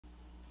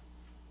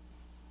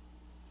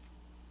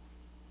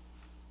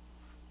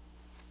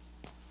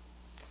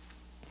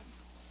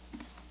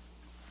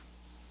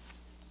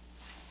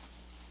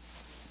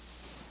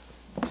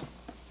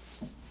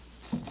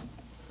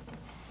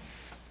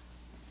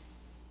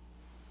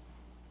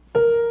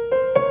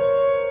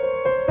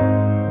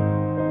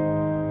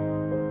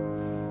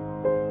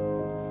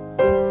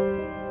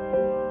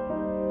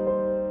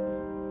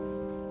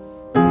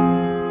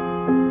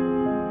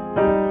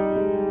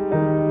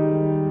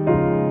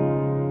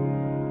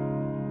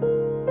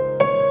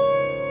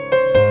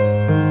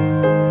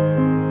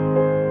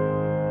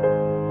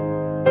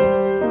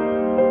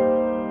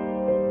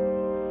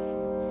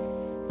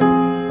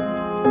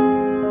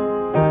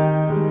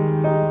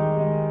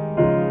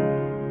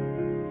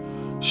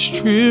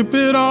Strip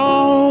it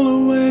all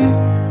away,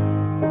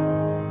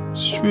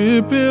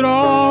 strip it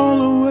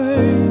all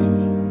away.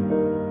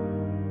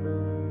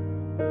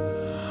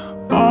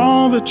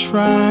 All that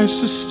tries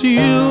to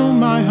steal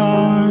my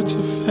heart's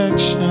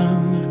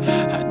affection,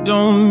 I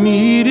don't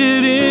need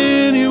it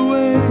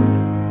anyway.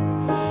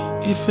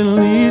 If it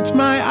leads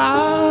my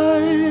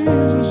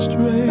eyes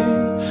astray,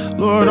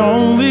 Lord,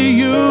 only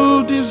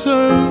you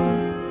deserve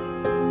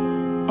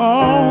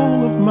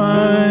all of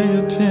my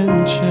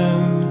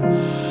attention.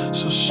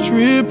 So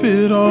strip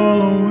it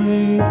all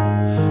away.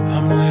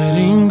 I'm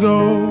letting go,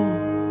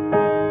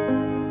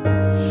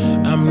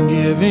 I'm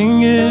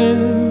giving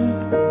in.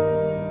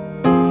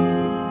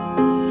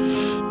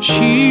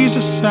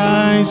 Jesus,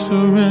 I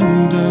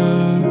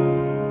surrender.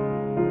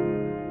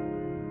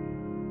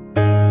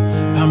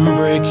 I'm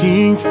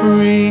breaking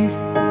free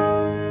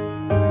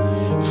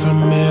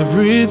from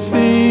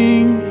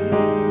everything,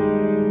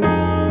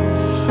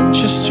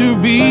 just to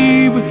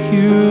be with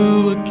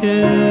you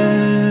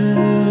again.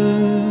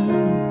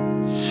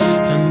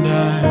 And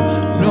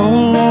I'm no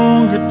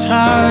longer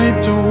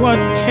tied to what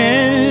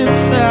can't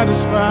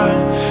satisfy.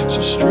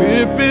 So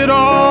strip it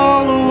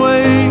all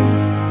away,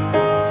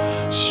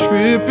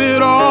 strip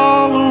it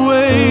all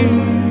away.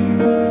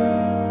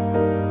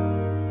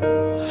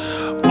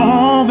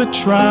 All that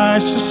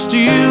tries to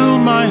steal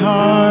my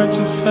heart's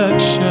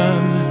affection,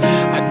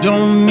 I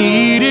don't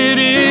need it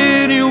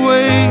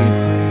anyway.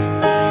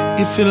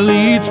 If it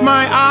leads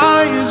my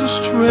eyes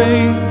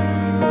astray,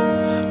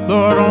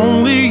 Lord,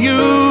 only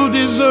you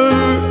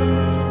deserve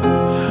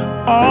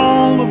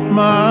all of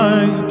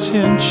my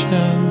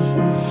attention.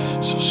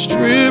 So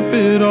strip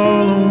it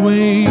all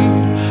away.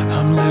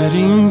 I'm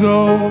letting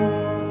go,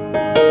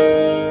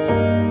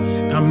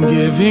 I'm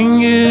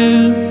giving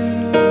in.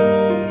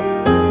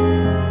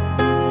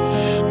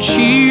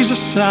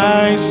 Jesus,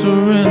 I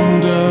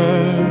surrender.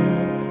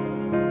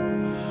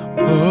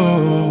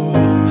 Oh,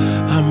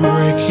 I'm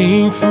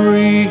breaking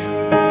free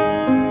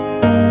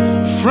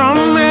from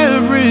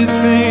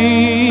everything,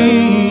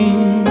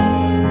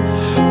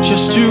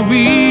 just to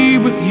be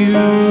with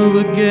you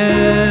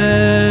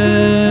again.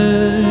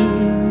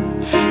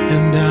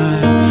 And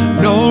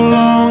I'm no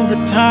longer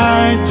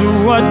tied to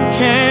what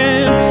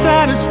can't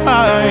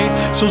satisfy.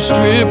 So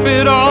strip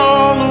it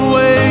all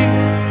away,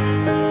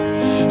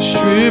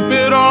 strip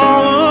it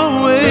all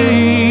away.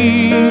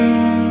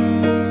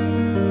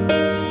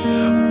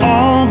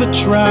 All that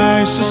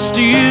tries to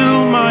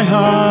steal my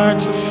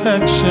heart's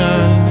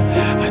affection,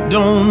 I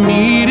don't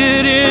need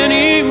it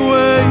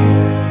anyway.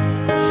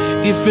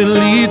 If it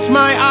leads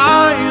my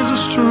eyes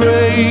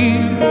astray,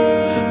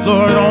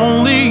 Lord,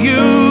 only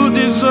you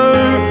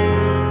deserve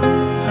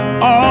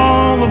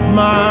all of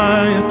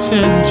my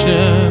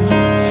attention.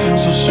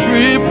 So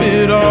strip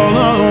it all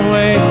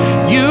away.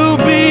 You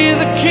be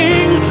the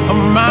king of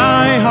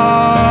my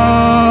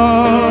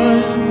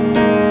heart.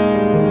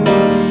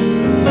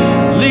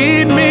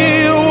 Lead me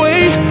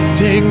away,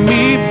 take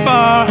me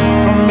far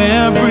from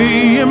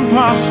every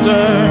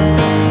imposter,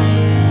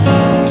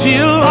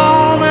 till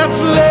all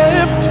that's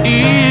left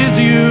is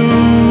you.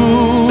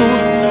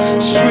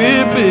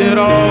 Strip it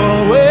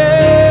all away.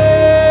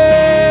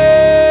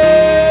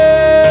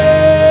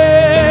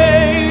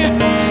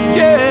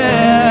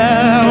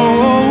 Yeah,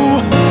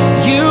 oh,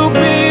 you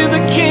be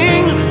the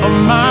king of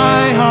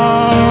my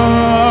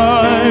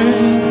heart.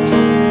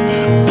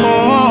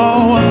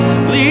 Oh,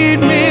 lead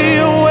me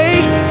away,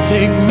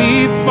 take me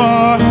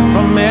far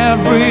from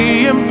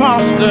every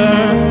imposter.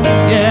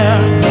 Yeah,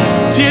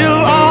 till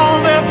all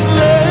that's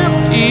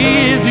left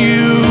is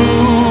you.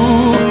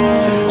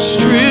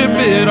 Strip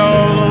it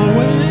all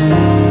away.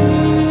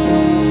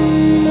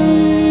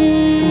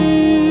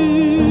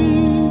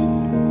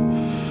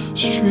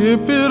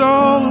 Strip it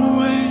all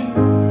away.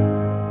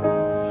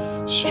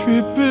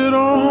 Strip it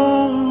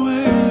all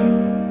away.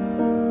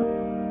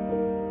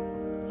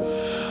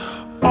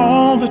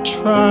 All that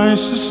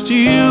tries to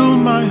steal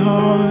my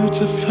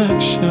heart's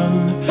affection,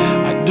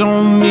 I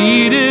don't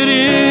need it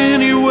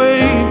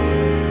anyway.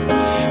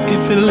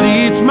 If it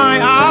leads my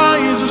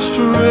eyes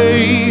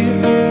astray,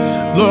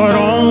 Lord,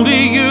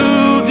 only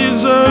you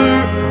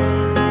deserve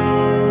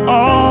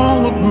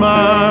all of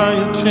my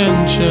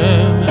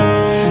attention.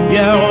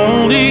 Yeah,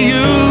 only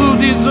you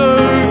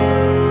deserve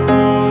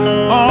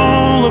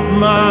all of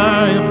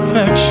my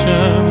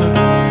affection.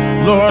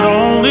 Lord,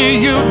 only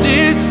you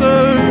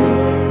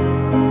deserve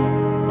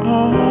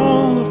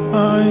all of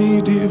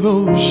my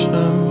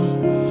devotion.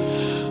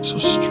 So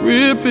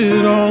strip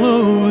it all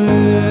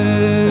away,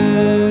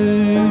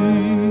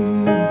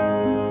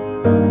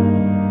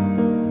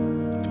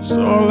 'cause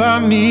all I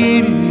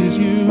need is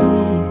you.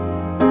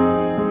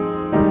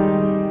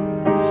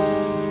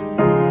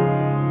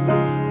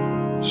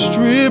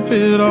 Strip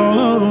it all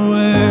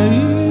away.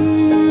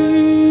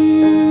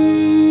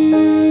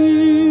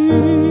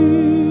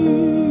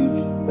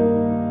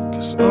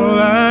 All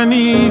I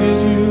need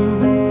is you.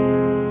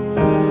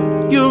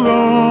 You're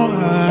all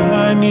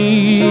I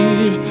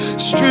need.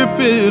 Strip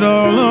it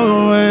all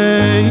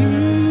away.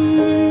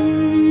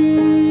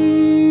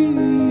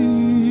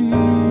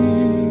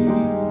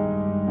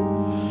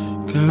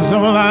 'cause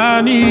all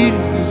I need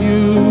is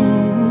you.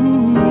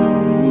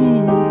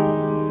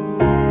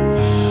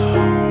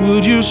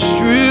 Would you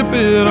strip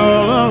it all